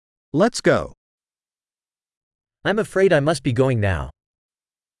Let's go. I'm afraid I must be going now.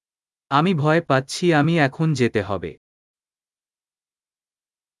 আমি ভয় পাচ্ছি আমি এখন যেতে হবে।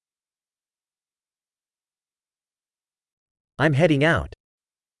 I'm heading out.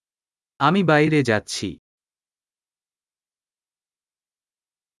 আমি বাইরে যাচ্ছি।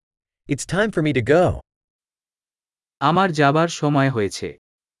 It's time for me to go. আমার যাবার সময় হয়েছে।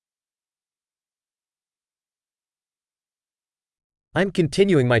 I'm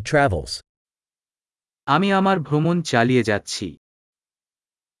continuing my travels. আমি আমার ভ্রমণ চালিয়ে যাচ্ছি।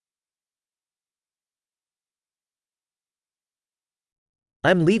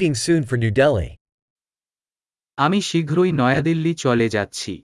 I'm leaving soon for New Delhi. আমি শীঘ্রই নয়াদিল্লি চলে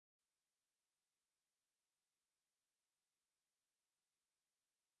যাচ্ছি।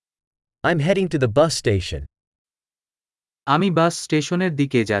 I'm heading to the bus station. আমি বাস স্টেশনের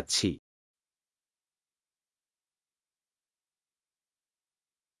দিকে যাচ্ছি।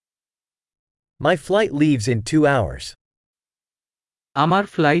 My flight leaves in 2 hours. আমার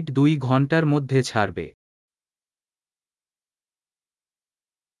ফ্লাইট 2 ঘন্টার মধ্যে ছাড়বে।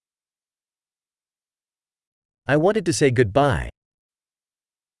 I wanted to say goodbye.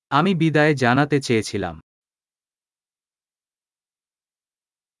 আমি বিদায় জানাতে চেয়েছিলাম।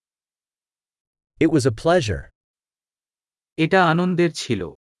 It was a pleasure. এটা আনন্দের ছিল।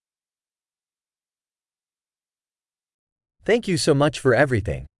 Thank you so much for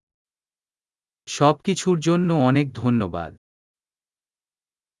everything. সবকিছুর জন্য অনেক ধন্যবাদ।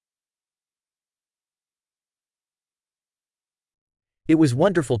 It was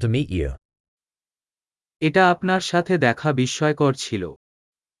wonderful to meet you. এটা আপনার সাথে দেখা বিস্ময়কর ছিল।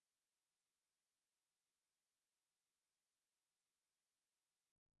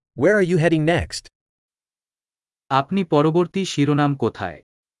 Where are you heading next? আপনি পরবর্তী শিরোনাম কোথায়?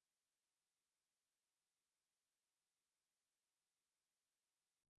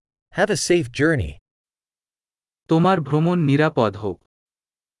 Have a safe journey. তোমার ভ্রমণ নিরাপদ হোক।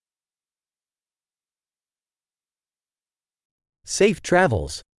 Safe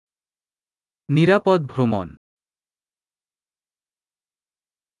travels. নিরাপদ ভ্রমণ।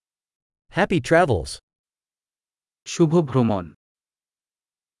 Happy travels. শুভ ভ্রমণ।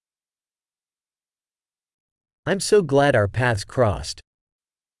 I'm so glad our paths crossed.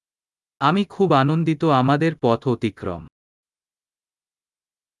 আমি খুব আনন্দিত আমাদের পথ অতিক্রম।